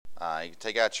You can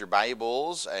take out your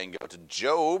Bibles and go to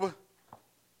Job,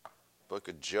 book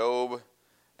of Job,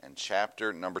 and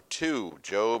chapter number 2.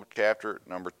 Job chapter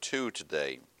number 2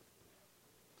 today.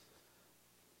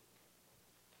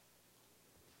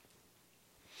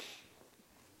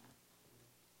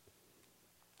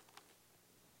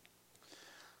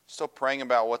 Still praying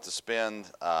about what to spend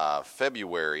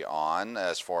February on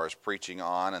as far as preaching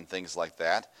on and things like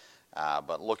that.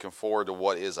 But looking forward to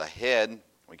what is ahead.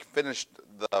 We finished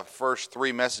the first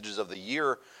 3 messages of the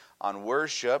year on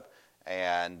worship,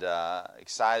 and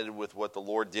excited with what the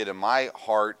Lord did in my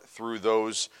heart through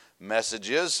those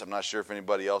messages. I'm not sure if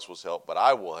anybody else was helped, but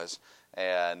I was.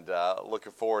 And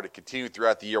looking forward to continue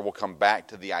throughout the year. We'll come back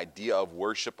to the idea of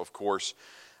worship, of course,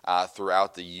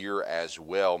 throughout the year as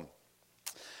well.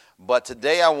 But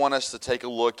today I want us to take a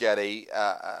look at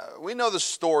we know the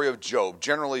story of Job.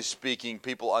 Generally speaking,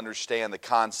 people understand the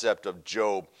concept of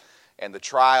Job and the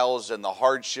trials and the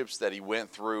hardships that he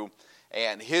went through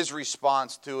and his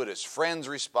response to it, his friend's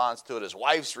response to it, his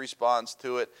wife's response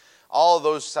to it, all of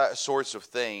those sorts of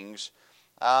things.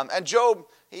 And Job,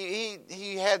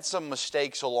 he had some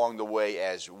mistakes along the way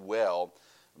as well.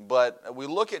 But we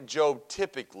look at Job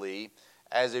typically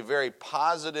as a very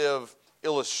positive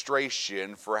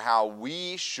illustration for how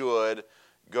we should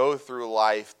go through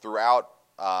life throughout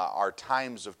our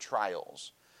times of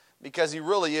trials, because he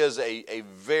really is a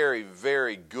very,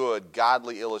 very good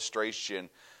godly illustration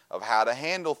of how to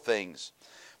handle things.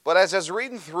 But as I was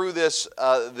reading through this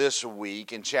this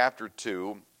week in chapter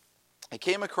 2, I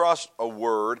came across a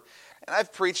word, and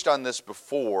I've preached on this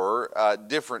before,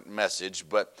 different message,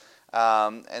 but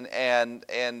and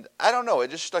I don't know,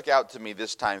 it just stuck out to me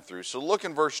this time through. So look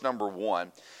in verse number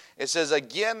 1. It says,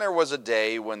 "Again there was a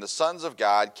day when the sons of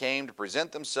God came to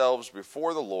present themselves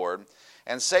before the Lord,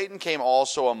 and Satan came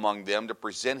also among them to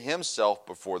present himself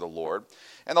before the Lord.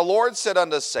 And the Lord said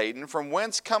unto Satan, From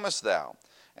whence comest thou?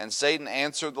 And Satan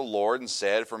answered the Lord and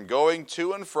said, From going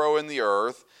to and fro in the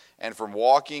earth, and from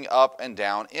walking up and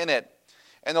down in it.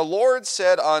 And the Lord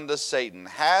said unto Satan,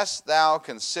 Hast thou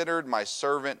considered my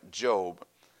servant Job,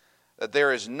 that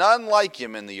there is none like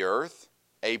him in the earth,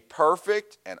 a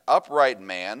perfect and upright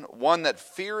man, one that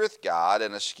feareth God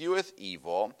and escheweth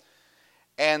evil,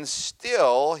 and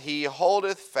still he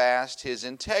holdeth fast his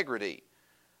integrity,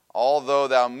 although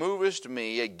thou movest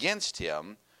me against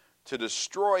him to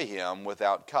destroy him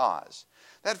without cause."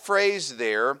 That phrase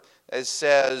there, it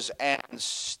says, "and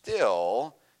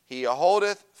still he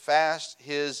holdeth fast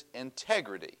his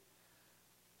integrity,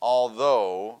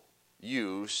 although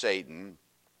you, Satan,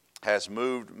 has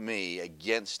moved me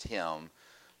against him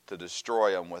to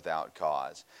destroy him without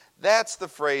cause." That's the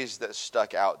phrase that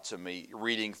stuck out to me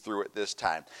reading through it this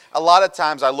time. A lot of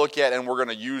times I look at, and we're going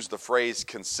to use the phrase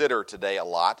consider today a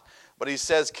lot, but he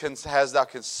says, "Hast thou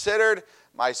considered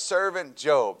my servant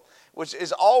Job?" Which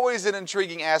is always an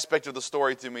intriguing aspect of the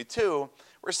story to me too,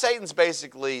 where Satan's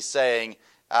basically saying,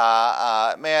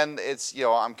 man, it's,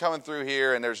 I'm coming through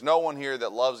here, and there's no one here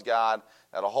that loves God,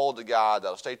 that'll hold to God,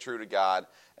 that'll stay true to God.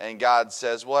 And God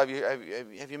says, well,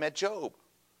 have you met Job?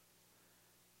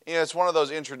 It's one of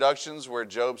those introductions where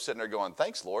Job's sitting there going,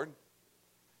 "Thanks, Lord.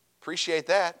 Appreciate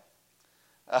that."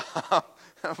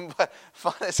 But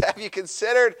fun is, have you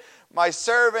considered my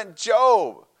servant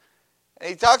Job? And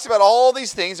he talks about all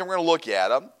these things, and we're going to look at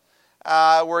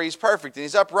them, where he's perfect, and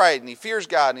he's upright, and he fears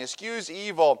God, and he eschews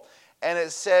evil. And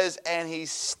it says, and he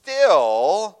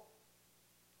still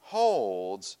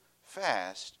holds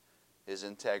fast his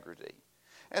integrity.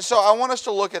 And so I want us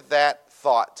to look at that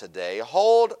thought today.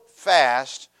 Hold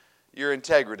fast your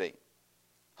integrity.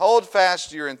 Hold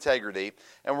fast your integrity.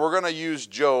 And we're going to use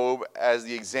Job as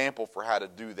the example for how to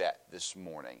do that this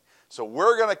morning. So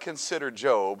we're going to consider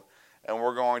Job, and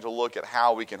we're going to look at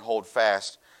how we can hold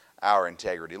fast our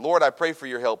integrity. Lord, I pray for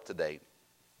your help today.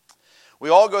 We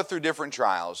all go through different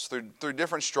trials, through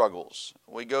different struggles.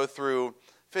 We go through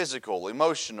physical,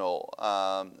 emotional,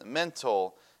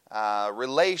 mental,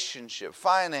 relationship,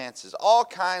 finances, all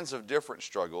kinds of different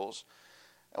struggles.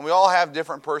 And we all have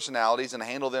different personalities and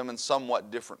handle them in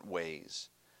somewhat different ways.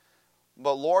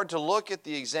 But Lord, to look at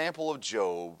the example of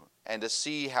Job and to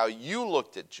see how you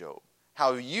looked at Job,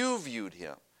 how you viewed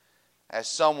him as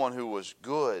someone who was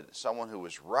good, someone who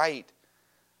was right,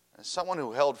 and someone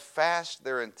who held fast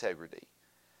their integrity.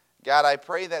 God, I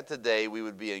pray that today we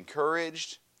would be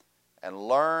encouraged and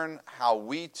learn how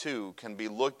we too can be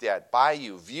looked at by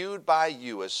you, viewed by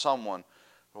you as someone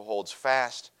who holds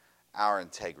fast our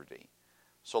integrity.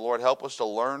 So Lord, help us to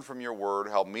learn from your word.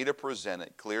 Help me to present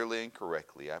it clearly and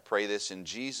correctly. I pray this in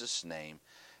Jesus' name.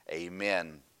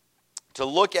 Amen to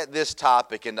look at this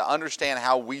topic and to understand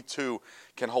how we too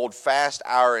can hold fast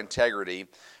our integrity,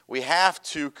 we have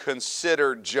to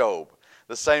consider Job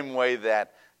the same way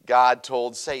that God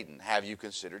told Satan, have you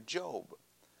considered Job?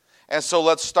 And so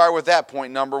let's start with that.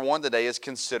 Point number one today is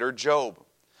consider Job.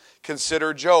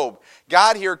 Consider Job.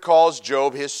 God here calls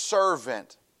Job his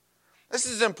servant. This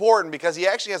is important because he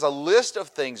actually has a list of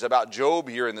things about Job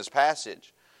here in this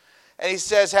passage. And he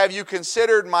says, have you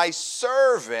considered my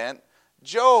servant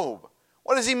Job?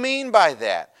 What does he mean by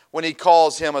that when he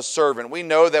calls him a servant? We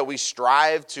know that we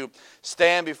strive to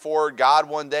stand before God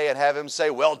one day and have him say,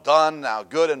 well done, thou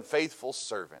good and faithful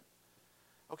servant.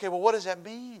 Okay, well, what does that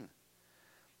mean?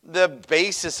 The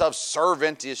basis of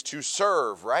servant is to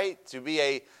serve, right? To be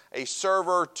a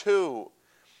server too.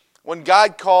 When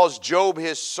God calls Job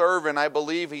his servant, I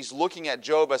believe he's looking at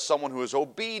Job as someone who is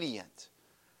obedient.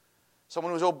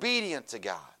 Someone who is obedient to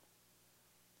God.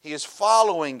 He is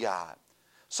following God.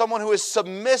 Someone who is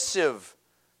submissive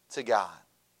to God.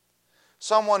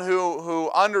 Someone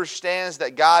who understands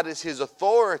that God is his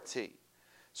authority.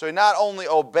 So he not only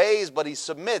obeys, but he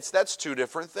submits. That's two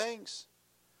different things.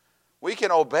 We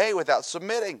can obey without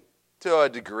submitting to a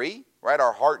degree, right?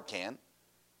 Our heart can.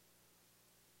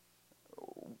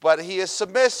 But he is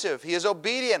submissive. He is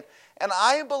obedient. And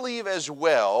I believe as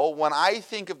well, when I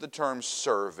think of the term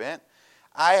servant,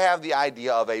 I have the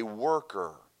idea of a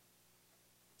worker.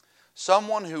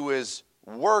 Someone who is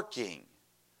working.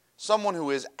 Someone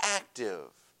who is active.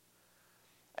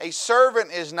 A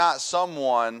servant is not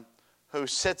someone who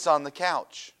sits on the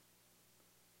couch.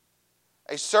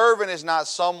 A servant is not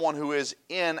someone who is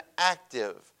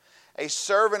inactive. A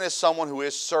servant is someone who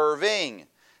is serving.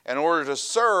 In order to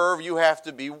serve, you have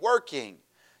to be working.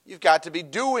 You've got to be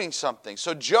doing something.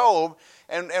 So Job,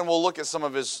 and we'll look at some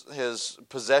of his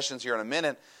possessions here in a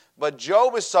minute, but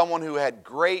Job is someone who had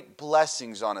great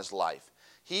blessings on his life.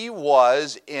 He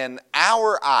was, in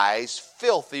our eyes,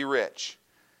 filthy rich.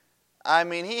 I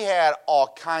mean, he had all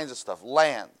kinds of stuff.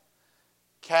 Land,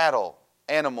 cattle,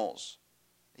 animals.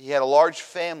 He had a large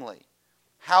family,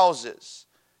 houses,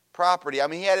 property. I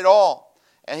mean, he had it all.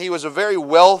 And he was a very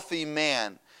wealthy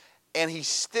man. And he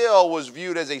still was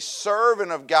viewed as a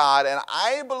servant of God. And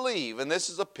I believe, and this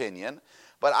is opinion,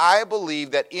 but I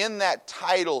believe that in that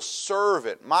title,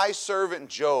 servant, my servant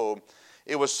Job,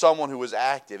 it was someone who was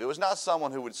active. It was not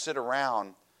someone who would sit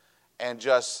around and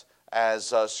just,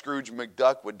 as Scrooge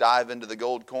McDuck would dive into the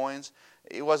gold coins,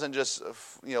 he wasn't just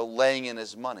laying in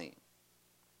his money.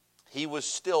 He was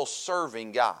still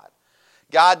serving God.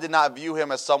 God did not view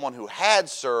him as someone who had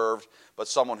served, but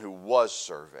someone who was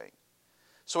serving.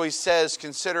 So he says,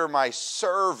 consider my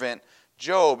servant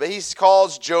Job. He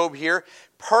calls Job here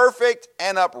perfect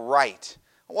and upright.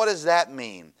 What does that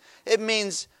mean? It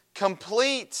means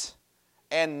complete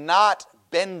and not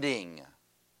bending.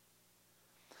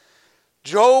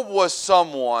 Job was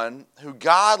someone who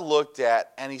God looked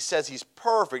at and he says he's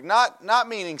perfect. Not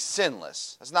meaning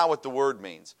sinless. That's not what the word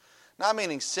means. Not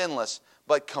meaning sinless,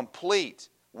 but complete,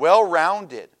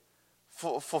 well-rounded,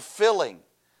 fulfilling.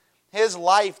 His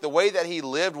life, the way that he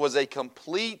lived, was a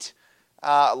complete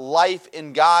life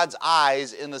in God's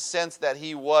eyes in the sense that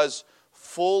he was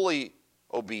fully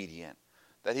obedient,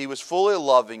 that he was fully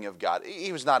loving of God.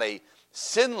 He was not a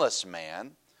sinless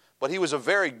man, but he was a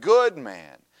very good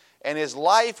man. And his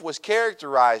life was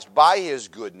characterized by his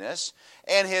goodness,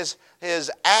 and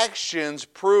his actions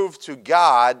proved to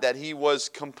God that he was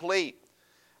complete.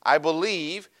 I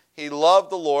believe he loved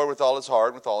the Lord with all his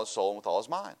heart, with all his soul, and with all his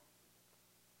mind.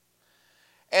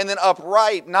 And then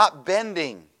upright, not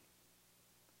bending.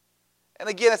 And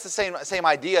again, it's the same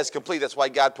idea as complete. That's why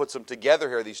God puts them together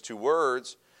here, these two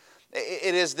words.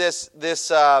 It is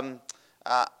I'll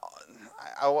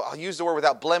use the word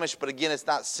without blemish, but again, it's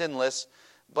not sinless.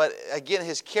 But again,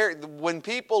 his character, when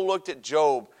people looked at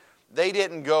Job, they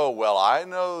didn't go, well, I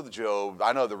know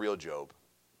the real Job.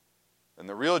 And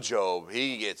the real Job,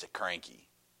 he gets cranky.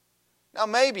 Now,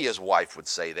 maybe his wife would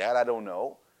say that, I don't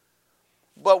know.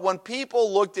 But when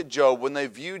people looked at Job, when they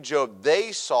viewed Job,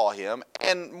 they saw him,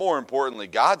 and more importantly,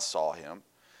 God saw him,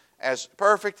 as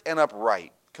perfect and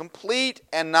upright, complete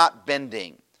and not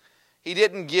bending. He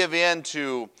didn't give in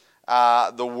to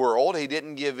the world. He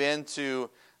didn't give in to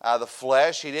the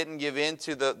flesh. He didn't give in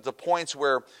to the points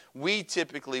where we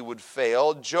typically would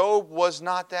fail. Job was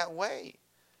not that way.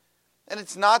 And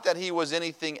it's not that he was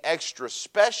anything extra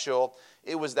special.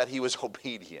 It was that he was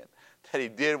obedient, that he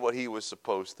did what he was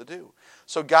supposed to do.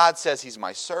 So God says he's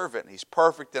my servant. He's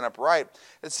perfect and upright.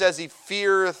 It says he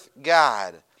feareth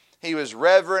God. He was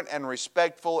reverent and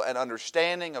respectful and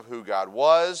understanding of who God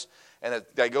was. And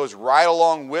that goes right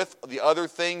along with the other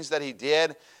things that he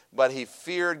did. but he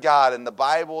feared God. And the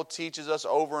Bible teaches us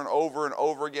over and over and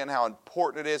over again how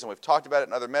important it is, and we've talked about it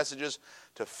in other messages,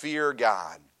 to fear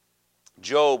God.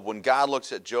 Job, when God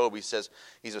looks at Job, he says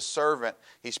he's a servant,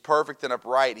 he's perfect and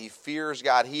upright, he fears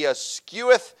God, he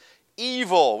escheweth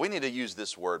evil. We need to use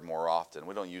this word more often.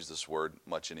 We don't use this word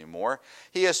much anymore.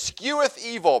 He escheweth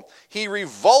evil. He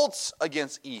revolts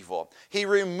against evil. He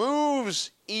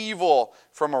removes evil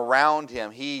from around him.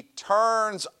 He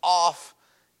turns off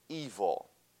evil.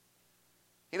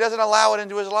 He doesn't allow it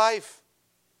into his life.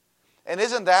 And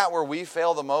isn't that where we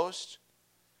fail the most?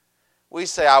 We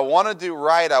say, I want to do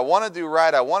right, I want to do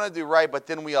right, I want to do right, but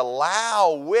then we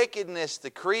allow wickedness to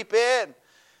creep in,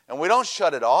 and we don't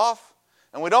shut it off,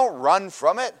 and we don't run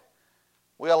from it.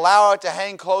 We allow it to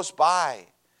hang close by.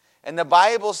 And the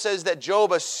Bible says that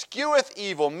Job escheweth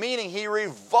evil, meaning he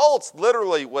revolts,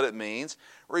 literally what it means,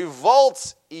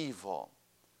 revolts evil.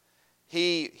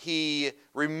 He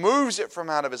removes it from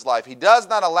out of his life. He does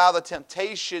not allow the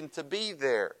temptation to be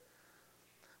there.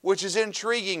 Which is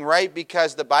intriguing, right?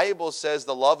 Because the Bible says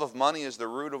the love of money is the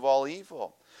root of all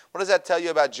evil. What does that tell you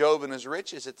about Job and his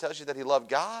riches? It tells you that he loved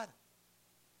God.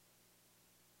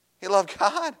 He loved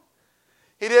God.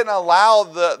 He didn't allow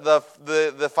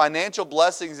the financial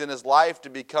blessings in his life to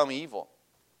become evil.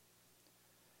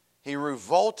 He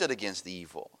revolted against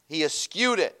evil. He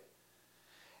eschewed it.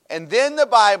 And then the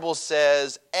Bible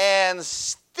says, and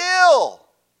still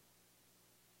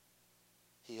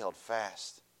he held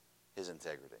fast his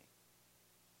integrity.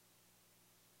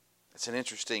 It's an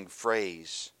interesting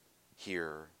phrase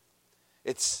here.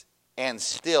 It's and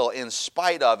still, in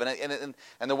spite of, and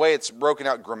the way it's broken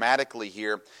out grammatically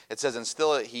here, it says, and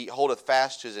still he holdeth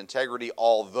fast his integrity,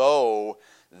 although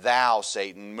thou,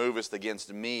 Satan, movest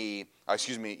against me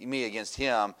against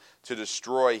him to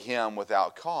destroy him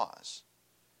without cause.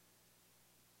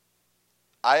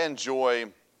 I enjoy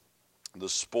the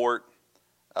sport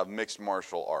of mixed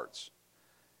martial arts.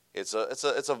 It's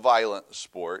a violent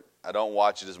sport. I don't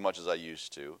watch it as much as I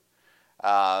used to,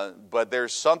 but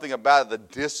there's something about it, the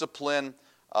discipline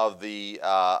of the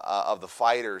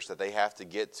fighters that they have to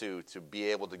get to be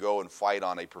able to go and fight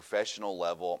on a professional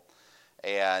level,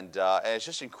 and it's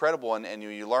just incredible. And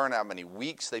you learn how many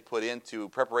weeks they put into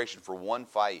preparation for one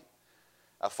fight,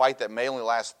 a fight that may only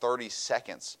last 30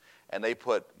 seconds, and they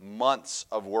put months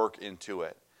of work into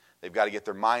it. They've got to get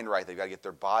their mind right. They've got to get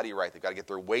their body right. They've got to get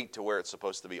their weight to where it's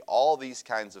supposed to be. All these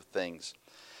kinds of things.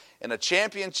 In a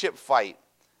championship fight,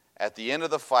 at the end of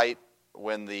the fight,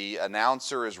 when the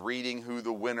announcer is reading who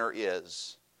the winner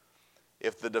is,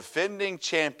 if the defending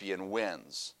champion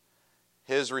wins,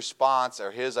 his response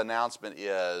or his announcement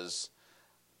is,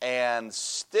 and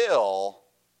still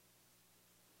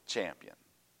champion.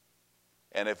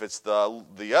 And if it's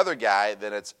the other guy,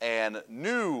 then it's and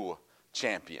new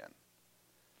champion.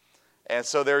 And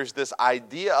so there's this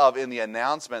idea of, in the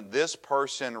announcement, this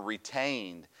person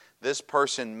retained, this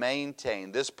person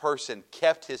maintained, this person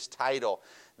kept his title,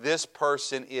 this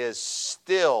person is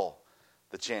still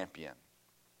the champion.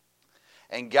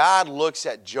 And God looks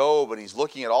at Job, and he's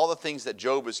looking at all the things that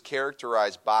Job is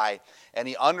characterized by, and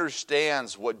he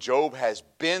understands what Job has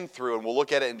been through, and we'll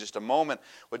look at it in just a moment,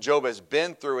 what Job has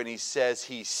been through, and he says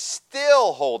he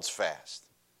still holds fast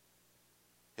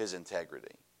his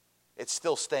integrity. It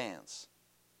still stands.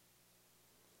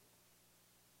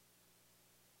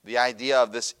 The idea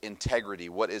of this integrity,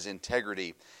 what is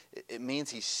integrity? It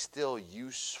means he's still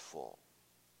useful.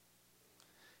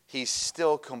 He's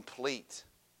still complete.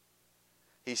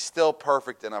 He's still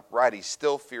perfect and upright. He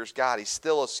still fears God. He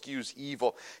still eschews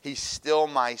evil. He's still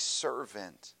my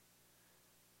servant.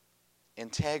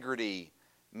 Integrity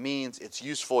means it's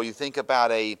useful. You think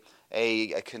about a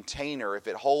container. If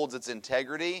it holds its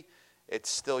integrity, it's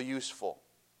still useful.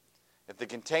 If the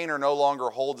container no longer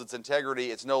holds its integrity,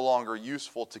 it's no longer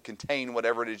useful to contain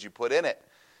whatever it is you put in it.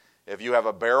 If you have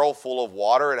a barrel full of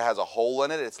water, it has a hole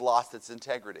in it, it's lost its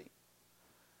integrity.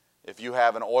 If you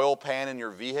have an oil pan in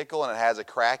your vehicle and it has a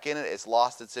crack in it, it's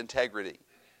lost its integrity.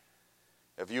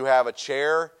 If you have a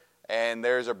chair and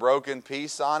there's a broken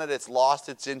piece on it, it's lost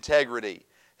its integrity.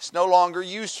 It's no longer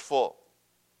useful.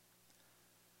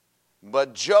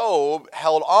 But Job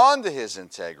held on to his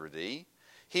integrity.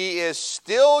 He is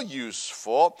still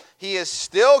useful. He is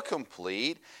still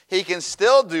complete. He can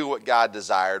still do what God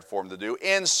desired for him to do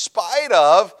in spite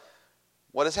of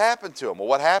what has happened to him. Well,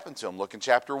 what happened to him? Look in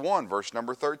chapter 1, verse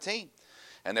number 13.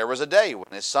 And there was a day when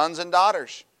his sons and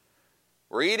daughters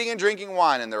were eating and drinking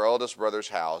wine in their oldest brother's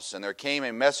house. And there came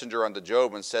a messenger unto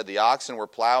Job and said, the oxen were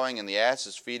plowing and the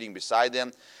asses feeding beside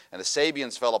them. And the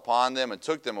Sabeans fell upon them and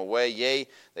took them away. Yea,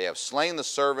 they have slain the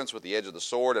servants with the edge of the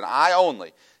sword, and I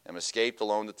only am escaped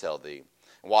alone to tell thee.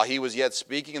 And while he was yet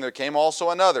speaking, there came also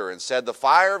another, and said, The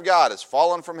fire of God is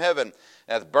fallen from heaven,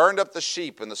 and hath burned up the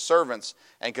sheep and the servants,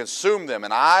 and consumed them,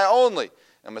 and I only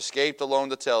am escaped alone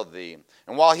to tell thee.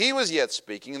 And while he was yet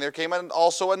speaking, there came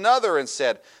also another, and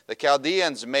said, The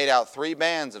Chaldeans made out 3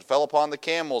 bands, and fell upon the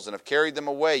camels, and have carried them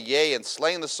away, yea, and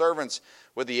slain the servants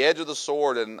with the edge of the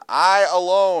sword, and I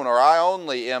alone, or I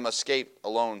only, am escaped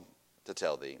alone to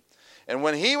tell thee. And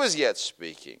when he was yet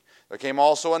speaking, there came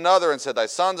also another, and said, Thy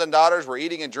sons and daughters were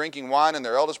eating and drinking wine in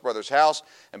their eldest brother's house.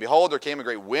 And behold, there came a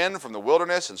great wind from the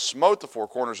wilderness, and smote the 4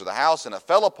 corners of the house, and it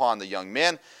fell upon the young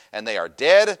men, and they are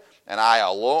dead, and I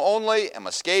only am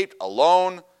escaped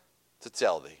alone to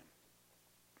tell thee.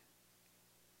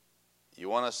 You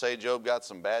want to say Job got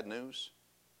some bad news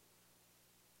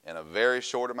in a very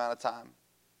short amount of time?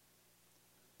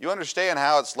 You understand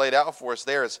how it's laid out for us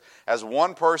there. As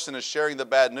one person is sharing the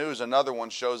bad news, another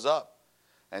one shows up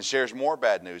and shares more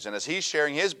bad news. And as he's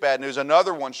sharing his bad news,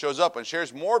 another one shows up and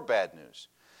shares more bad news.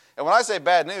 And when I say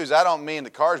bad news, I don't mean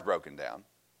the car's broken down.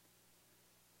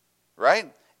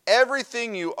 Right?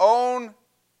 Everything you own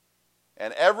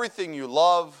and everything you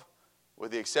love,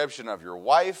 with the exception of your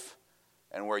wife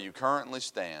and where you currently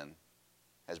stand,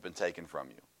 has been taken from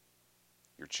you.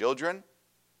 Your children,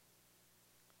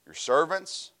 your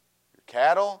servants, your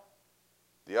cattle,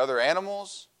 the other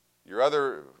animals, your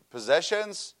other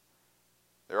possessions,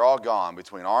 they're all gone.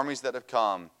 Between armies that have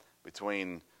come,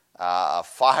 between a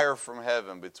fire from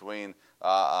heaven, between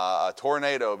a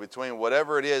tornado, between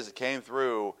whatever it is that came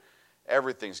through,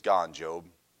 everything's gone, Job.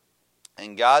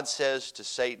 And God says to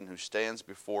Satan, who stands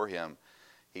before him,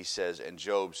 he says, and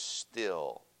Job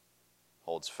still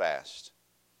holds fast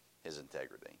his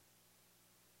integrity.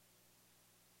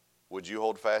 Would you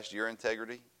hold fast your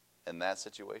integrity in that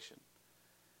situation?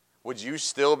 Would you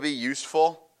still be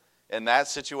useful in that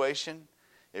situation?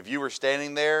 If you were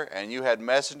standing there and you had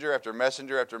messenger after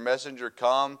messenger after messenger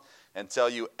come and tell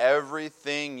you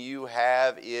everything you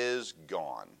have is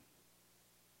gone.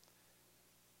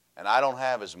 And I don't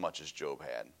have as much as Job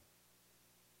had.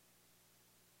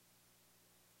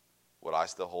 Would I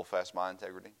still hold fast my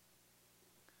integrity?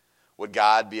 Would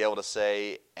God be able to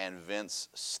say, and Vince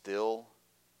still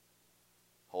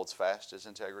holds fast his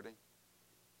integrity?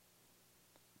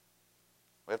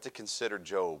 We have to consider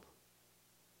Job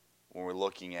when we're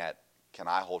looking at, can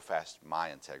I hold fast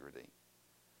my integrity?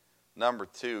 Number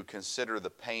 2, consider the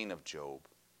pain of Job.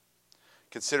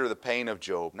 Consider the pain of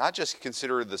Job. Not just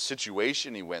consider the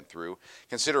situation he went through.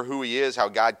 Consider who he is, how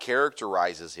God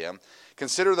characterizes him.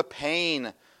 Consider the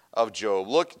pain of Job.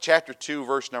 Look, chapter 2,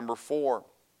 verse number 4.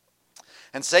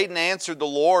 And Satan answered the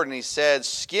Lord, and he said,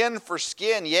 Skin for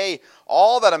skin, yea,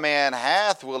 all that a man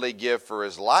hath will he give for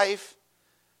his life.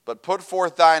 But put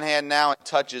forth thine hand now, and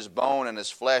touch his bone and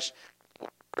his flesh,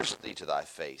 curse thee to thy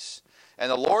face. And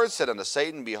the Lord said unto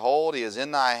Satan, Behold, he is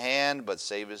in thy hand, but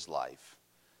save his life.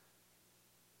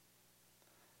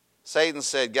 Satan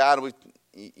said, God,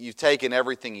 you've taken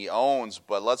everything he owns,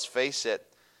 but let's face it,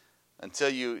 until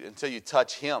you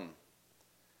touch him,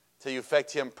 until you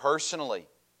affect him personally,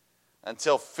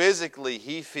 until physically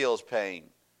he feels pain,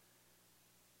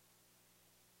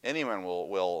 anyone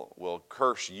will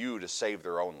curse you to save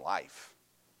their own life.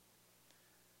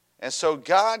 And so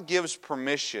God gives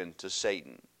permission to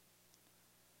Satan.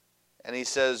 And he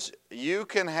says, you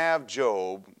can have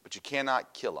Job, but you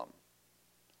cannot kill him.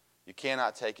 You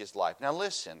cannot take his life. Now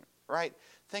listen, right?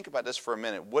 Think about this for a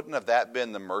minute. Wouldn't have that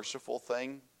been the merciful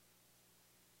thing?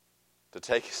 To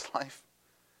take his life?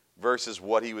 Versus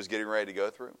what he was getting ready to go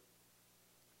through?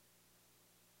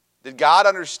 Did God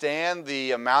understand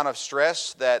the amount of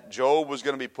stress that Job was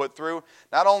going to be put through?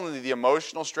 Not only the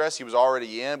emotional stress he was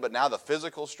already in, but now the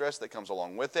physical stress that comes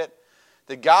along with it.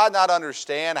 Did God not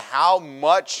understand how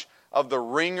much of the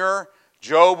ringer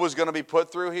Job was going to be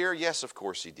put through here? Yes, of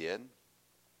course he did.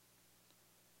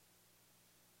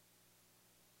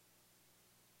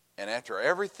 And after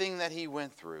everything that he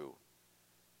went through,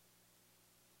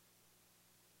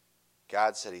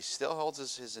 God said he still holds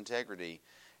his integrity.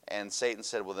 And Satan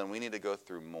said, well, then we need to go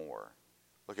through more.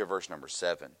 Look at verse number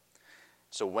 7.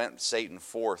 So went Satan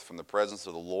forth from the presence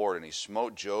of the Lord, and he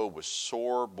smote Job with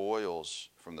sore boils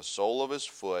from the sole of his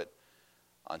foot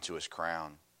unto his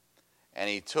crown. And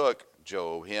he took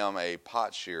Job, him a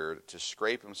potsherd, to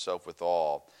scrape himself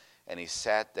withal, and he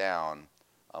sat down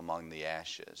among the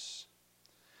ashes.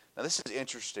 Now this is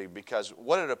interesting because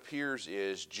what it appears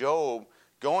is Job,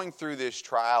 going through this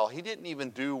trial, he didn't even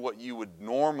do what you would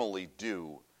normally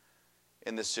do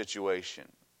in this situation,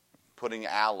 putting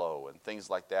aloe and things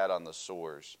like that on the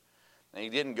sores. And he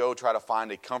didn't go try to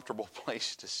find a comfortable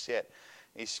place to sit.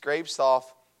 He scrapes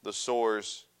off the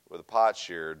sores with a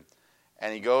potsherd,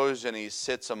 And he goes and he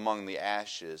sits among the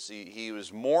ashes. He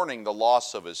was mourning the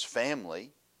loss of his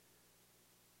family.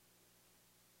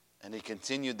 And he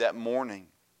continued that mourning.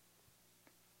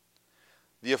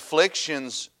 The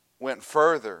afflictions went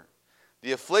further.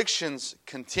 The afflictions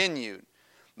continued.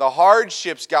 The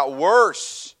hardships got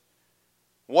worse.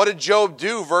 What did Job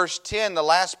do? Verse 10, the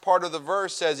last part of the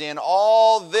verse says, in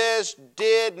all this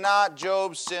did not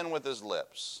Job sin with his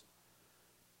lips.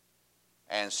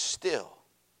 And still,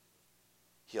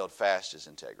 he held fast his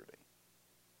integrity.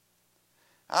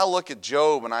 I look at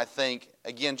Job and I think,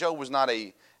 again, Job was not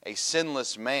a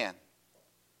sinless man.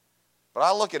 But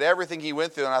I look at everything he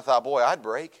went through and I thought, boy, I'd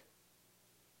break.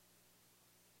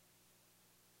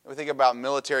 We think about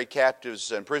military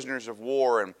captives and prisoners of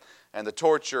war and the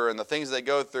torture and the things they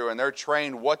go through, and they're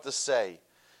trained what to say,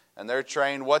 and they're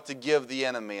trained what to give the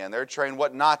enemy, and they're trained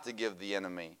what not to give the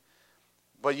enemy.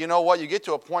 But you know what? You get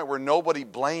to a point where nobody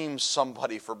blames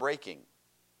somebody for breaking.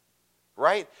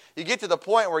 Right? You get to the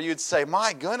point where you'd say,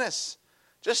 my goodness,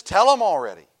 just tell them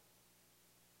already.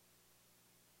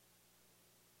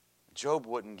 Job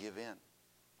wouldn't give in.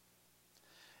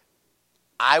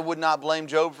 I would not blame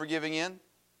Job for giving in.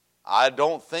 I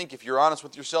don't think, if you're honest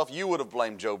with yourself, you would have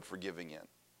blamed Job for giving in.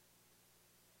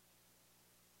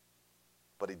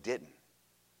 But he didn't.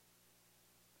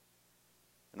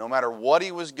 No matter what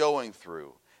he was going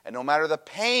through, and no matter the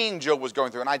pain Job was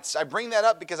going through, and I bring that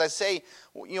up because I say,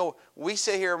 we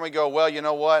sit here and we go, well, you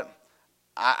know what?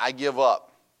 I give up.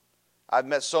 I've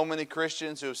met so many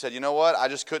Christians who have said, you know what? I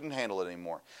just couldn't handle it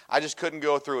anymore. I just couldn't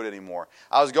go through it anymore.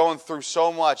 I was going through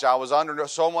so much. I was under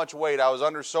so much weight. I was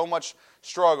under so much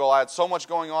struggle. I had so much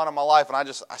going on in my life. And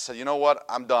I said, you know what?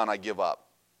 I'm done. I give up.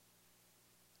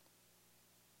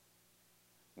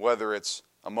 Whether it's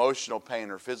emotional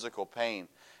pain or physical pain.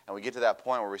 And we get to that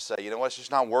point where we say, you know what? It's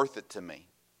just not worth it to me.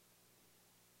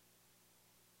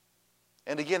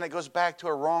 And again, it goes back to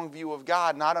a wrong view of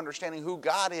God, not understanding who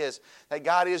God is, that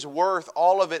God is worth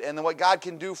all of it, and what God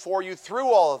can do for you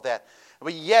through all of that.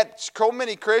 But yet, so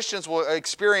many Christians will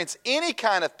experience any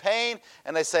kind of pain,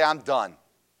 and they say, I'm done.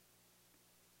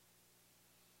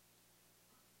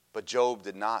 But Job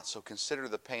did not. So consider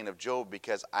the pain of Job,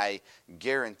 because I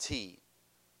guarantee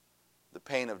the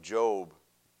pain of Job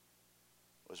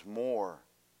was more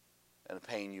than the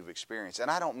pain you've experienced.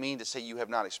 And I don't mean to say you have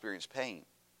not experienced pain.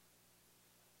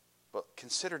 But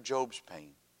consider Job's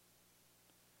pain.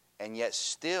 And yet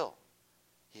still,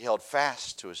 he held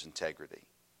fast to his integrity.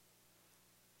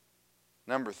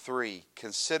 Number 3,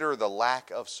 consider the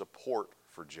lack of support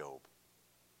for Job.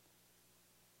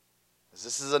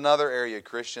 This is another area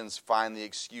Christians find the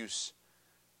excuse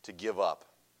to give up.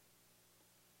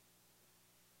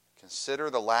 Consider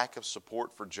the lack of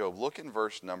support for Job. Look in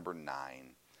verse number 9.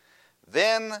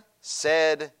 Then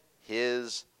said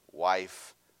his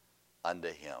wife unto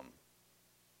him,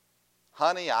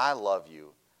 honey, I love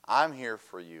you. I'm here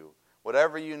for you.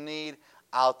 Whatever you need,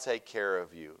 I'll take care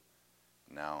of you.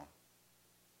 No.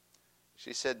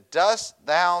 She said, dost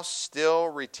thou still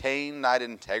retain thine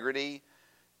integrity?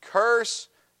 Curse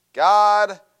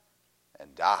God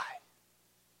and die.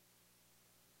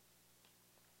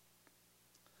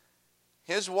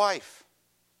 His wife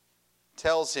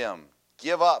tells him,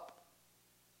 give up.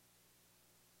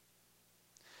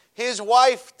 His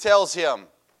wife tells him,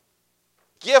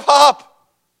 give up.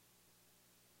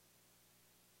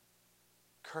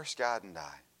 Curse God and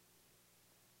die.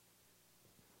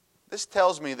 This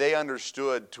tells me they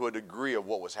understood to a degree of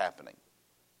what was happening.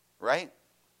 Right?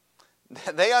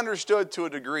 They understood to a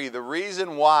degree the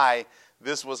reason why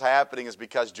this was happening is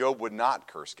because Job would not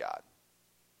curse God.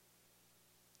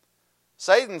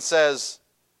 Satan says,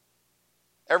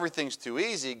 everything's too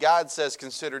easy. God says,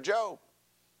 consider Job.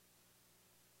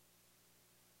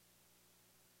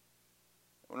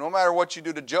 No matter what you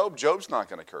do to Job, Job's not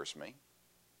going to curse me.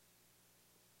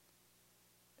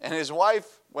 And his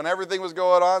wife, when everything was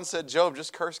going on, said, Job,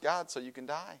 just curse God so you can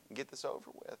die and get this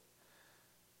over with.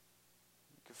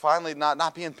 You can finally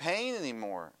not be in pain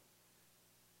anymore.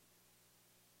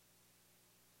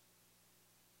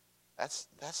 That's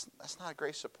not a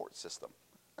great support system.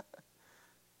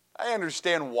 I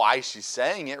understand why she's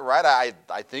saying it, right?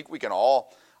 I think we can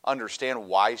all understand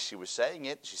why she was saying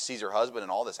it. She sees her husband in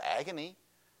all this agony.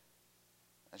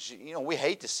 And we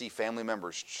hate to see family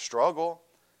members struggle.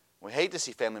 We hate to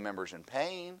see family members in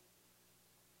pain.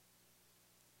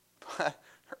 But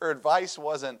her advice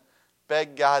wasn't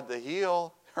beg God to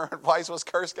heal. Her advice was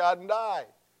curse God and die.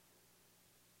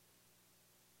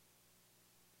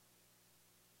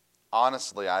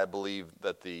 Honestly, I believe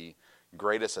that the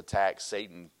greatest attack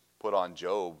Satan put on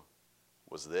Job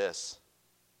was this.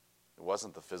 It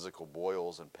wasn't the physical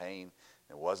boils and pain.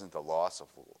 It wasn't the loss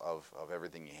of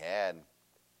everything he had.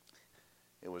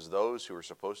 It was those who were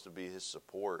supposed to be his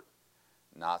support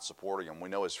not supporting him. We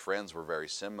know his friends were very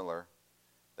similar.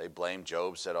 They blamed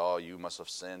Job, said, oh, you must have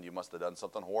sinned. You must have done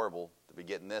something horrible to be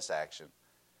getting this action.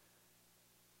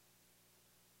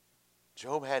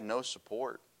 Job had no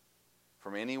support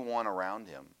from anyone around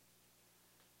him.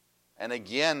 And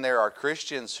again, there are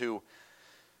Christians who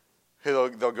they'll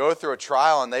go through a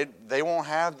trial and they won't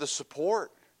have the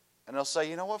support. And they'll say,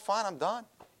 you know what, fine, I'm done.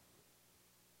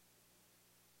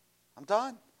 I'm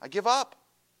done. I give up.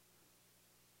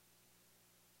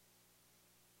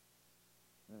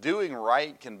 Doing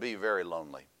right can be very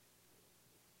lonely.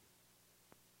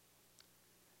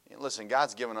 Listen,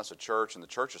 God's given us a church, and the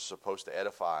church is supposed to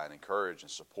edify and encourage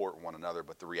and support one another.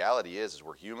 But the reality is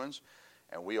we're humans,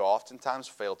 and we oftentimes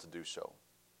fail to do so.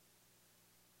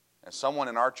 And someone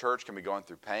in our church can be going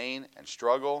through pain and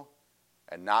struggle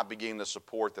and not be getting the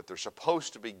support that they're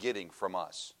supposed to be getting from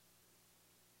us.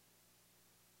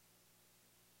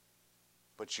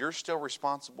 But you're still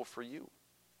responsible for you.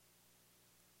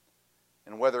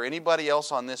 And whether anybody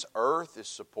else on this earth is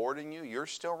supporting you, you're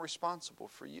still responsible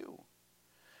for you.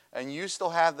 And you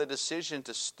still have the decision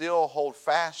to still hold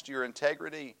fast to your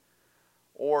integrity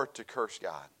or to curse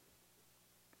God.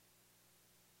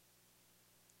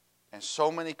 And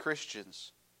so many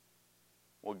Christians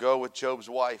will go with Job's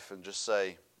wife and just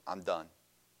say, I'm done.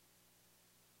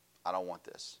 I don't want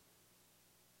this.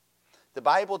 The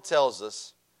Bible tells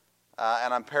us,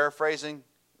 and I'm paraphrasing,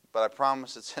 but I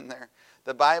promise it's in there.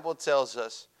 The Bible tells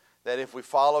us that if we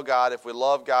follow God, if we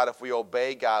love God, if we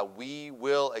obey God, we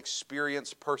will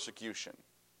experience persecution.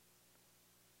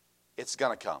 It's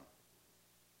going to come.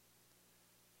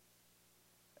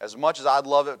 As much as I'd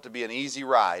love it to be an easy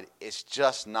ride, it's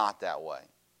just not that way.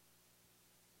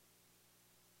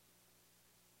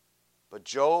 But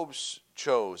Job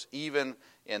chose, even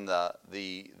in the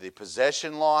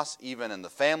possession loss, even in the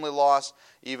family loss,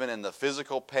 even in the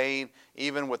physical pain,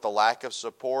 even with the lack of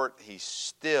support, he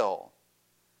still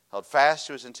held fast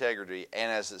to his integrity.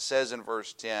 And as it says in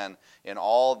verse 10, in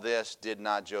all this did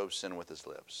not Job sin with his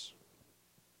lips.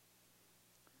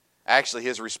 Actually,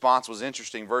 his response was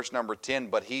interesting. Verse number 10,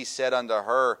 but he said unto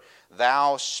her,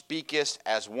 thou speakest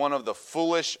as one of the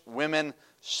foolish women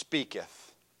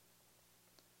speaketh.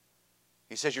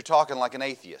 He says, you're talking like an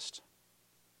atheist.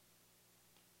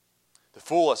 The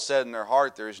fool has said in their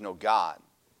heart, there is no God.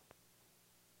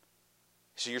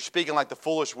 So you're speaking like the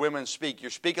foolish women speak.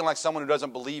 You're speaking like someone who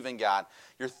doesn't believe in God.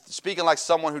 You're speaking like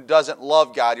someone who doesn't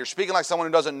love God. You're speaking like someone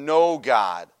who doesn't know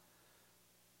God.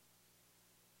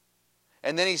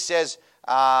 And then he says,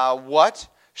 what?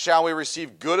 Shall we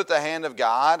receive good at the hand of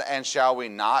God, and shall we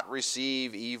not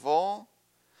receive evil?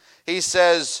 He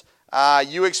says,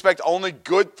 you expect only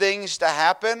good things to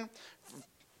happen?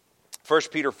 1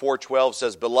 Peter 4:12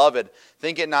 says, beloved,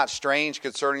 think it not strange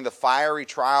concerning the fiery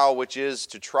trial which is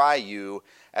to try you,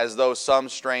 as though some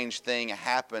strange thing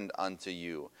happened unto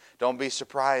you. Don't be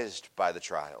surprised by the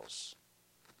trials.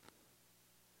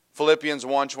 Philippians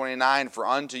 1:29, for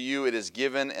unto you it is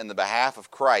given in the behalf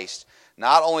of Christ,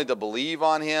 not only to believe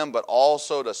on him, but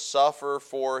also to suffer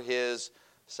for his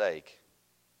sake.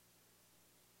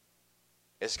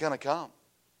 It's going to come.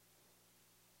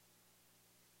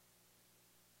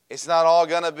 It's not all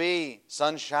going to be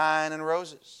sunshine and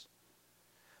roses.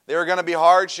 There are going to be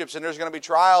hardships and there's going to be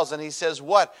trials. And he says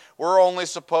what? We're only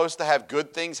supposed to have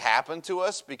good things happen to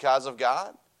us because of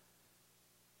God?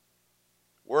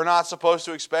 We're not supposed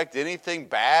to expect anything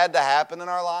bad to happen in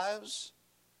our lives?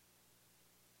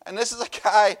 And this is a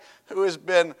guy who has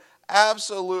been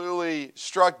absolutely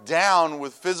struck down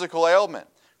with physical ailment.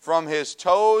 From his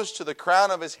toes to the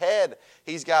crown of his head,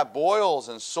 he's got boils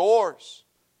and sores.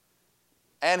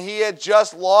 And he had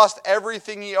just lost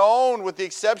everything he owned with the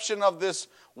exception of this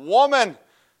woman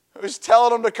who's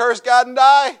telling him to curse God and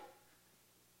die.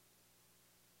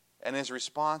 And his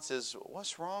response is,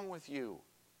 what's wrong with you?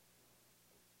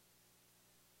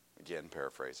 Again,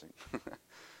 paraphrasing.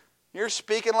 You're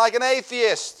speaking like an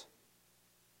atheist.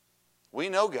 We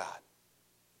know God.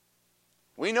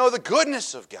 We know the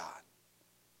goodness of God.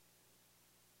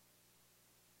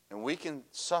 And we can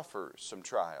suffer some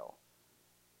trial.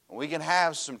 We can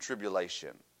have some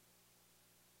tribulation.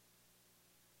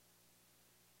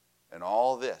 And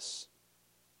all this,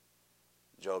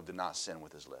 Job did not sin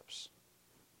with his lips.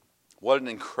 What an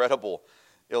incredible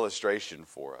illustration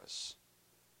for us.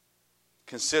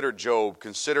 Consider Job.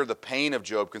 Consider the pain of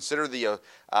Job. Consider the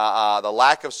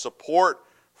lack of support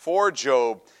for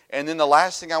Job. And then the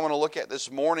last thing I want to look at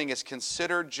this morning is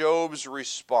consider Job's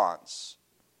response.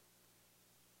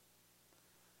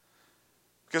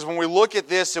 Because when we look at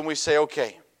this and we say,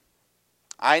 okay,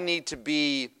 I need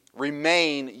to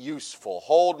remain useful,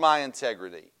 hold my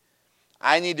integrity.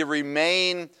 I need to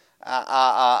remain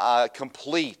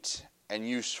complete and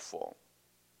useful.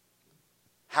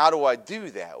 How do I do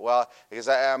that? Well, because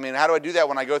how do I do that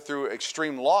when I go through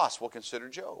extreme loss? Well, consider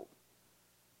Job.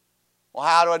 Well,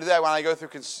 how do I do that when I go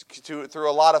through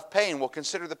a lot of pain? Well,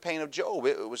 consider the pain of Job.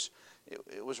 It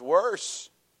was worse.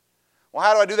 Well,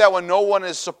 how do I do that when no one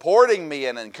is supporting me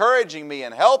and encouraging me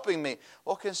and helping me?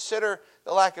 Well, consider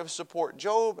the lack of support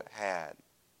Job had.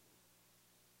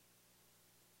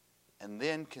 And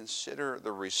then consider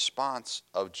the response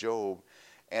of Job,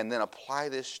 and then apply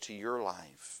this to your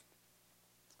life.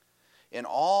 In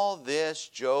all this,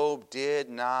 Job did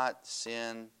not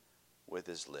sin with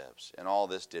his lips. In all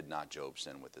this did not Job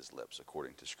sin with his lips,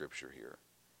 according to Scripture here.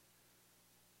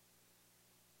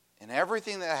 In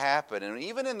everything that happened, and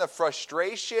even in the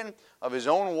frustration of his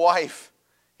own wife,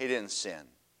 he didn't sin.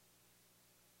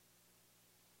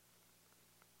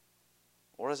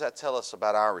 What does that tell us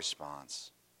about our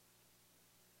response?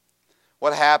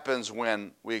 What happens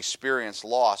when we experience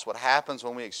loss? What happens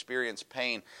when we experience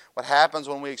pain? What happens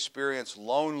when we experience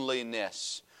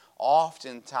loneliness?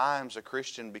 Oftentimes a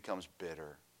Christian becomes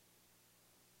bitter.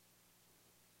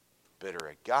 Bitter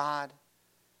at God,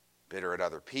 bitter at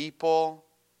other people.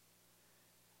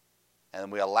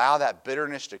 And we allow that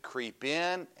bitterness to creep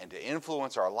in and to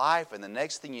influence our life. And the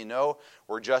next thing you know,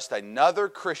 we're just another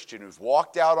Christian who's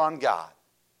walked out on God.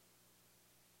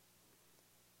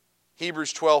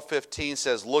 Hebrews 12:15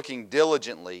 says, looking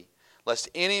diligently, lest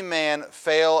any man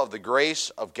fail of the grace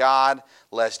of God,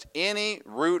 lest any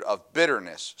root of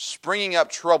bitterness springing up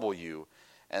trouble you,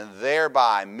 and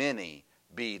thereby many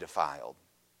be defiled.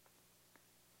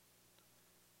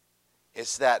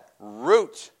 It's that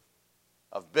root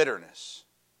of bitterness.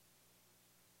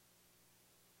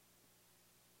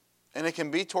 And it can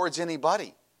be towards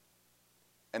anybody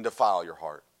and defile your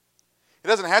heart. It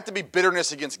doesn't have to be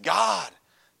bitterness against God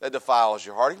that defiles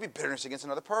your heart. It can be bitterness against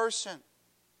another person.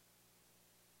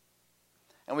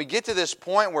 And we get to this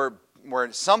point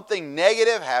where something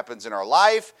negative happens in our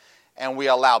life, and we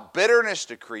allow bitterness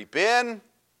to creep in,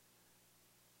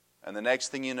 and the next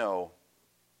thing you know,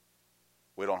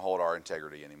 we don't hold our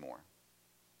integrity anymore.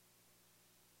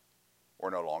 We're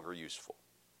no longer useful.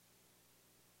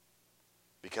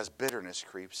 Because bitterness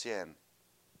creeps in,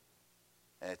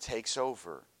 and it takes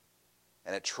over.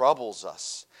 And it troubles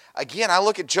us. Again, I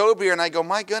look at Job here and I go,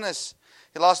 my goodness,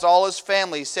 he lost all his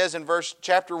family. He says in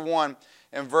chapter 1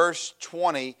 and verse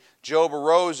 20, Job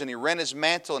arose and he rent his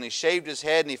mantle and he shaved his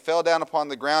head and he fell down upon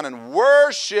the ground and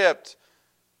worshipped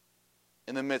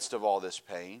in the midst of all this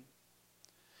pain.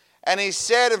 And he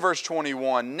said in verse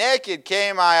 21, naked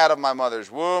came I out of my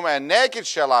mother's womb, and naked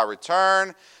shall I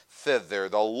return thither.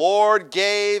 The Lord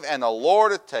gave and the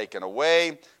Lord hath taken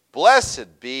away.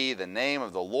 Blessed be the name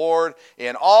of the Lord.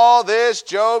 In all this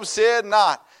Job sinned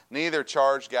not, neither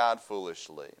charged God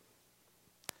foolishly.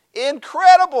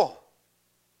 Incredible.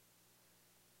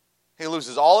 He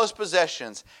loses all his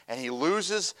possessions, and he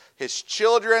loses his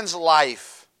children's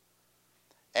life.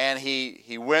 And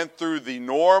he went through the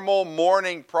normal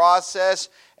mourning process,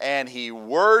 and he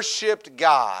worshiped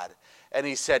God. And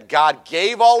he said, God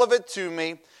gave all of it to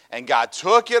me, and God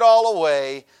took it all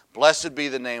away. Blessed be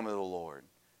the name of the Lord.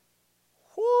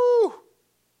 Woo!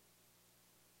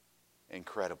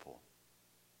 Incredible.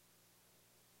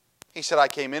 He said, I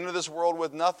came into this world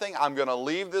with nothing. I'm going to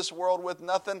leave this world with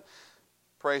nothing.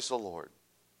 Praise the Lord.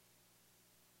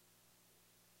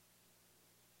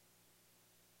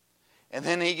 And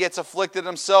then he gets afflicted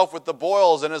himself with the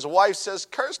boils, and his wife says,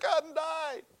 curse God and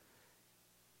die.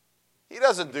 He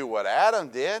doesn't do what Adam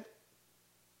did.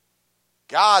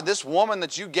 God, this woman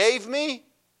that you gave me,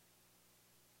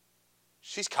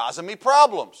 she's causing me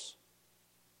problems.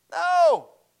 No.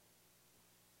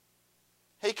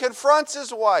 He confronts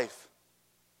his wife.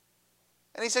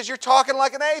 And he says, you're talking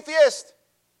like an atheist.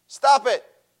 Stop it.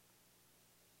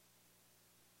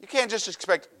 You can't just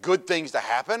expect good things to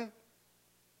happen.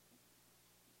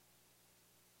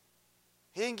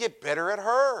 He didn't get bitter at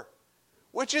her,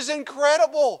 which is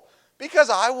incredible, because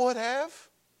I would have.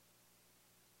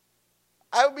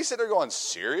 I would be sitting there going,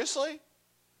 seriously?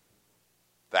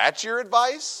 That's your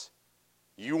advice?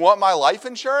 You want my life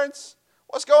insurance?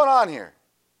 What's going on here?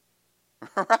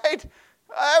 Right?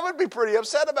 I would be pretty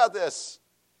upset about this.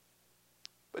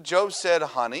 But Job said,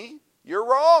 honey, you're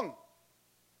wrong.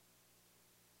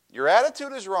 Your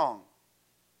attitude is wrong.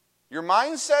 Your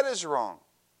mindset is wrong.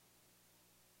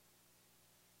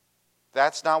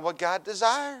 That's not what God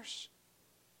desires.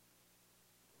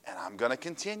 And I'm going to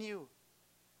continue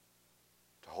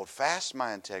to hold fast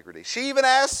my integrity. She even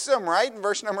asks him, right, in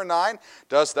verse number 9,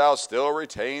 dost thou still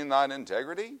retain thine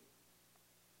integrity?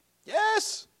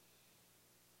 Yes,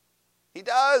 he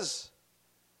does.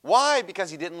 Why? Because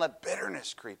he didn't let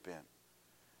bitterness creep in.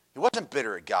 He wasn't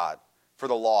bitter at God for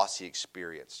the loss he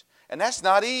experienced. And that's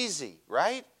not easy,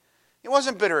 right? He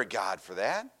wasn't bitter at God for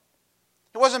that.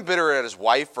 He wasn't bitter at his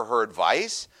wife for her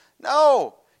advice.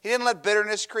 No, he didn't let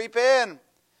bitterness creep in.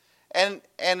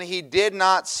 And he did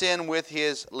not sin with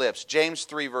his lips. James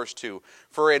 3 verse 2.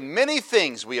 For in many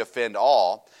things we offend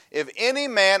all. If any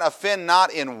man offend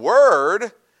not in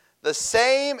word, the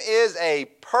same is a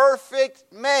perfect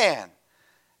man,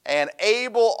 and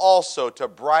able also to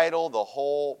bridle the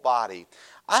whole body.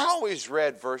 I always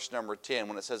read verse number 10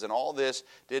 when it says, in all this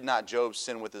did not Job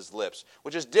sin with his lips,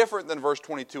 which is different than verse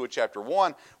 22 of chapter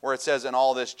 1, where it says, in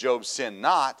all this Job sinned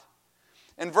not.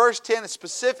 In verse 10, it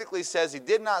specifically says he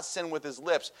did not sin with his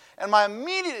lips. And my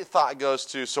immediate thought goes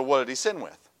to, so what did he sin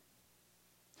with?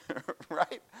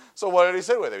 Right? So what did he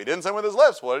sin with? If he didn't sin with his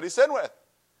lips, what did he sin with?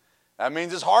 That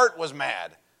means his heart was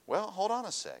mad. Well, hold on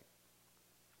a sec.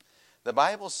 The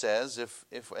Bible says,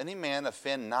 if any man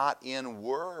offend not in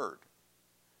word,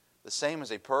 the same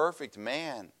as a perfect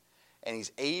man, and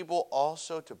he's able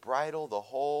also to bridle the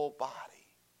whole body.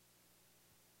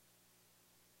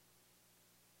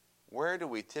 Where do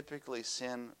we typically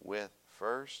sin with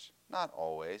first? Not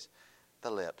always.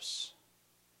 The lips.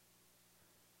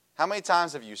 How many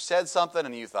times have you said something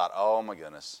and you thought, oh my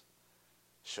goodness,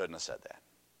 shouldn't have said that.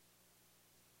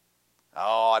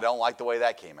 Oh, I don't like the way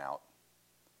that came out.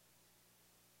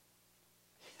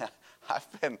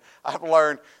 I've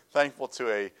learned, thankful to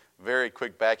a very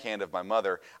quick backhand of my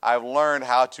mother, I've learned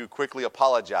how to quickly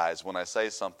apologize when I say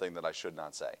something that I should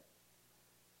not say.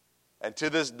 And to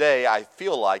this day, I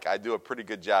feel like I do a pretty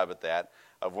good job at that,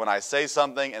 of when I say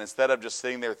something, and instead of just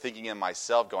sitting there thinking in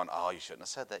myself, going, oh, you shouldn't have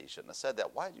said that, you shouldn't have said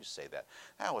that. Why did you say that?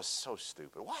 That was so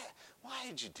stupid. Why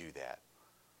did you do that?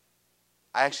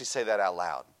 I actually say that out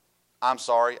loud. I'm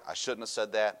sorry, I shouldn't have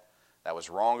said that. That was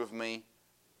wrong of me.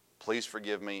 Please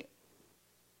forgive me.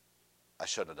 I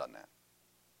shouldn't have done that.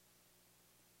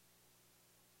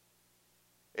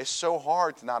 It's so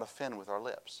hard to not offend with our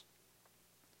lips.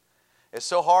 It's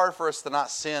so hard for us to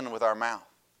not sin with our mouth.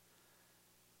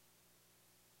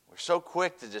 We're so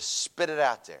quick to just spit it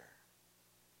out there.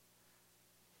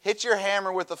 Hit your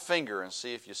hammer with a finger and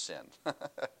see if you sin.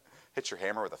 Hit your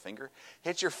hammer with a finger?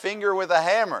 Hit your finger with a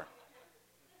hammer.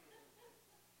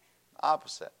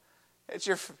 Opposite. Hit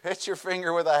your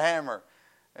finger with a hammer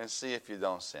and see if you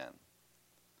don't sin.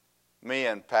 Me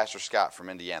and Pastor Scott from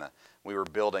Indiana, we were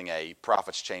building a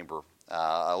prophet's chamber,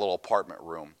 a little apartment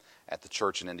room at the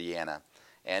church in Indiana.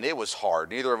 And it was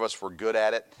hard. Neither of us were good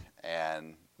at it,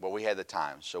 but we had the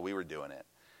time, so we were doing it.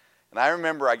 And I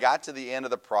remember I got to the end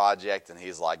of the project, and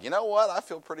he's like, you know what? I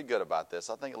feel pretty good about this.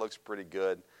 I think it looks pretty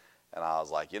good. And I was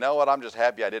like, you know what? I'm just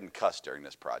happy I didn't cuss during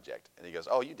this project. And he goes,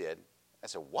 oh, you did? I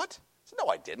said, what? I said,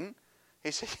 no, I didn't. He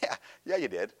said, yeah, you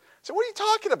did. I said, what are you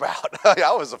talking about?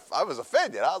 I was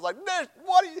offended. I was like,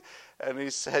 what are you? And he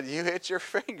said, you hit your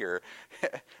finger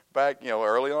back,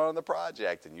 early on in the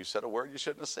project, and you said a word you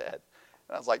shouldn't have said.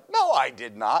 And I was like, no, I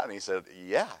did not. And he said,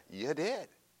 yeah, you did.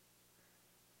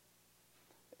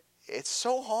 It's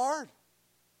so hard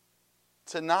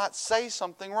to not say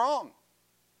something wrong.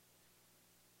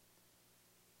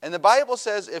 And the Bible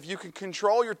says if you can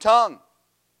control your tongue,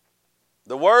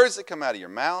 the words that come out of your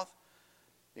mouth,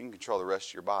 you can control the rest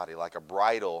of your body. Like a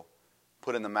bridle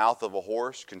put in the mouth of a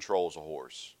horse controls a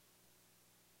horse.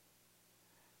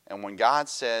 And when God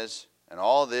says, in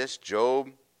all this, Job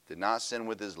did not sin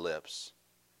with his lips,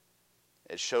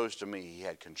 it shows to me he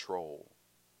had control.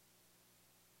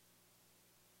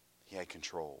 He had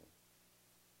control.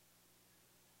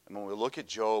 And when we look at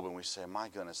Job and we say, my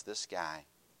goodness, this guy,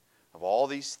 of all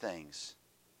these things,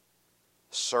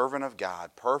 servant of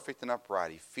God, perfect and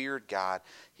upright, he feared God,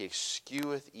 he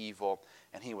escheweth evil,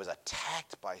 and he was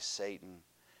attacked by Satan,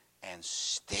 and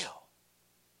still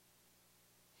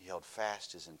he held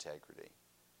fast his integrity.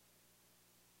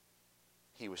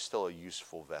 He was still a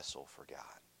useful vessel for God.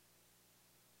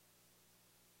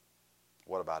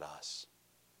 What about us?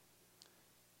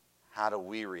 How do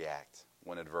we react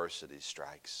when adversity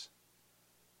strikes?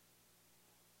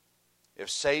 If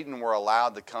Satan were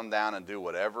allowed to come down and do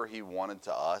whatever he wanted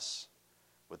to us,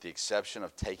 with the exception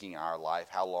of taking our life,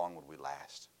 how long would we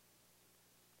last?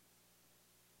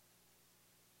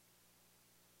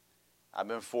 I've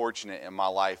been fortunate in my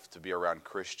life to be around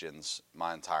Christians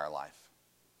my entire life.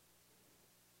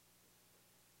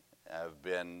 I've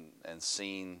been and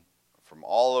seen from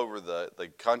all over the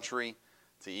country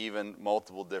to even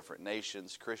multiple different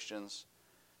nations, Christians,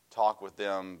 talk with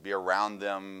them, be around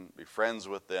them, be friends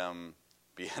with them,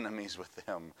 be enemies with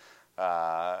them.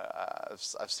 I've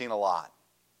seen a lot.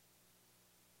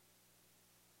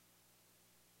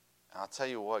 And I'll tell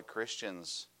you what,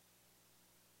 Christians,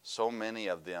 so many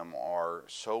of them are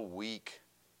so weak.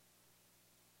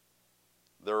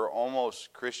 They're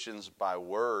almost Christians by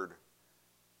word,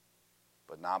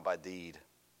 but not by deed.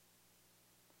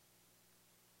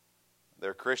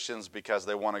 They're Christians because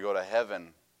they want to go to heaven,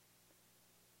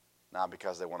 not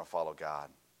because they want to follow God.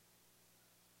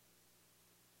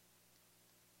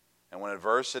 And when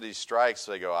adversity strikes,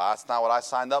 they go, that's not what I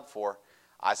signed up for.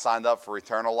 I signed up for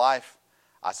eternal life.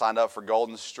 I signed up for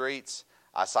golden streets.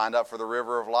 I signed up for the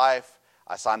river of life.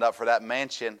 I signed up for that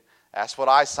mansion. That's what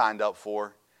I signed up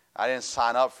for. I didn't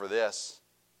sign up for this.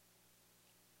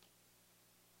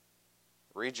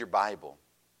 Read your Bible.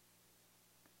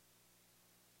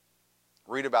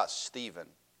 Read about Stephen,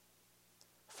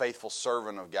 faithful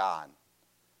servant of God,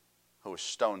 who was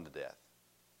stoned to death.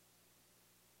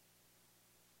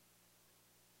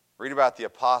 Read about the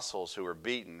apostles who were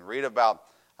beaten. Read about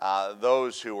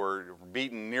those who were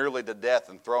beaten nearly to death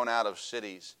and thrown out of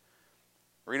cities.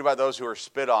 Read about those who were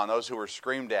spit on, those who were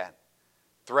screamed at,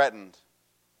 threatened,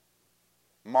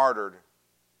 martyred.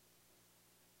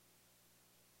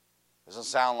 Doesn't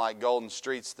sound like golden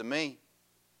streets to me.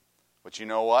 But you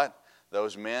know what?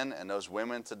 Those men and those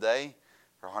women today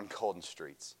are on golden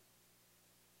streets.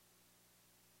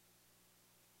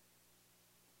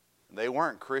 They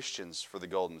weren't Christians for the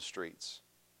golden streets.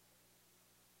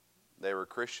 They were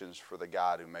Christians for the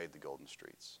God who made the golden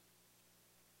streets.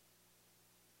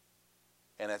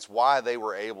 And that's why they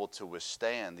were able to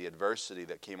withstand the adversity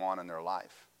that came on in their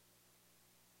life.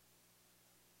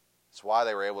 It's why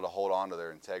they were able to hold on to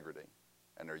their integrity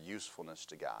and their usefulness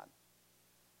to God.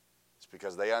 It's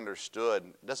because they understood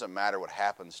it doesn't matter what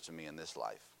happens to me in this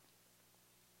life.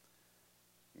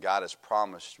 God has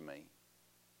promised me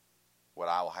what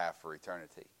I will have for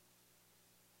eternity.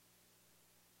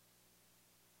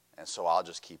 And so I'll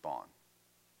just keep on.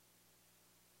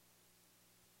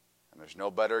 And there's no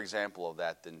better example of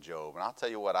that than Job. And I'll tell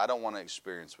you what, I don't want to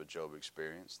experience what Job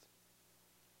experienced.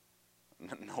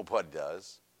 Nobody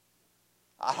does.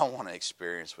 I don't want to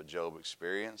experience what Job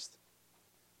experienced.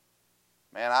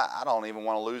 Man, I don't even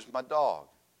want to lose my dog.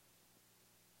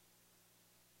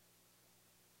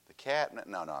 The cat?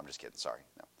 No, I'm just kidding. Sorry.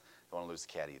 No, don't want to lose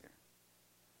the cat either.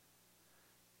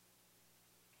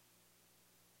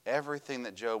 Everything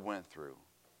that Job went through,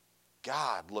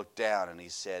 God looked down and He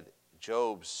said,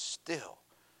 Job still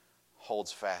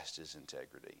holds fast his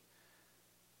integrity.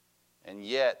 And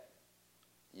yet,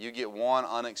 you get one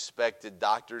unexpected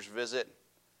doctor's visit,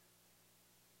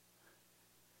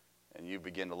 and you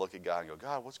begin to look at God and go,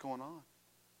 God, what's going on?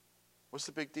 What's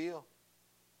the big deal?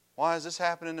 Why is this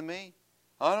happening to me?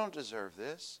 I don't deserve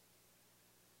this.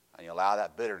 And you allow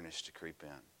that bitterness to creep in.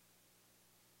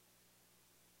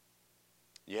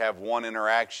 You have one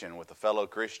interaction with a fellow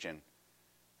Christian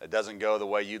that doesn't go the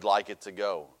way you'd like it to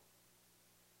go.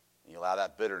 And you allow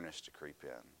that bitterness to creep in.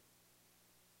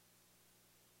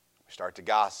 We start to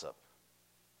gossip,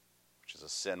 which is a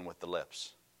sin with the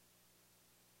lips.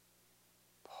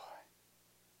 Boy.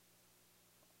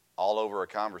 All over a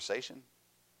conversation?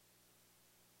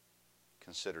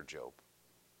 Consider Job.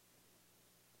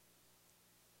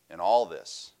 In all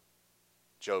this,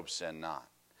 Job sinned not.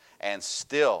 And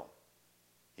still,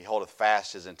 he holdeth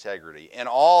fast his integrity. In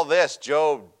all this,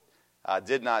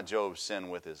 did not Job sin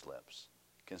with his lips.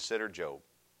 Consider Job.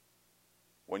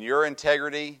 When your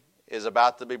integrity is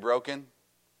about to be broken,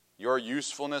 your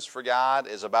usefulness for God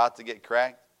is about to get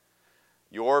cracked,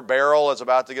 your barrel is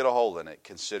about to get a hole in it,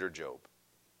 consider Job.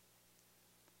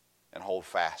 And hold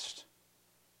fast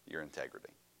your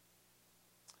integrity.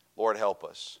 Lord, help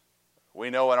us. We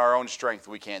know in our own strength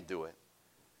we can't do it.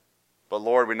 But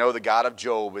Lord, we know the God of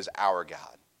Job is our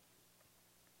God.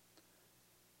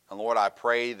 And Lord, I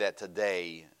pray that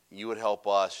today you would help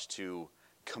us to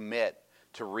commit,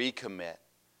 to recommit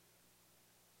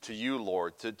to you,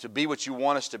 Lord, to be what you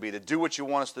want us to be, to do what you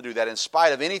want us to do, that in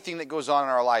spite of anything that goes on in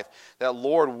our life, that,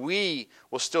 Lord, we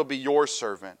will still be your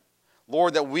servant.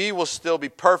 Lord, that we will still be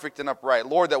perfect and upright.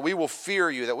 Lord, that we will fear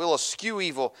you, that we will eschew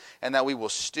evil, and that we will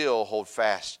still hold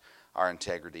fast our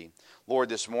integrity. Lord,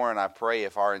 this morning I pray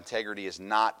if our integrity is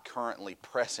not currently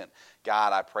present,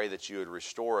 God, I pray that you would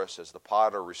restore us as the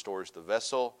potter restores the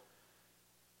vessel.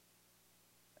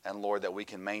 And Lord, that we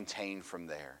can maintain from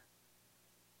there.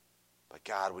 But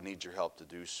God, we need your help to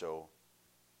do so.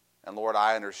 And Lord,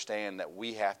 I understand that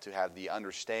we have to have the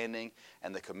understanding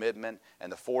and the commitment and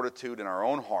the fortitude in our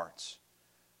own hearts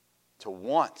to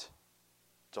want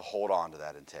to hold on to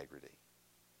that integrity.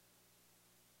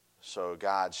 So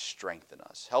God, strengthen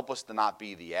us. Help us to not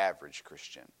be the average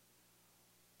Christian.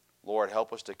 Lord,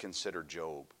 help us to consider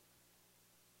Job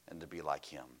and to be like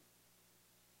him.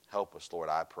 Help us, Lord,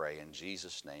 I pray, in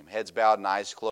Jesus' name. Heads bowed and eyes closed.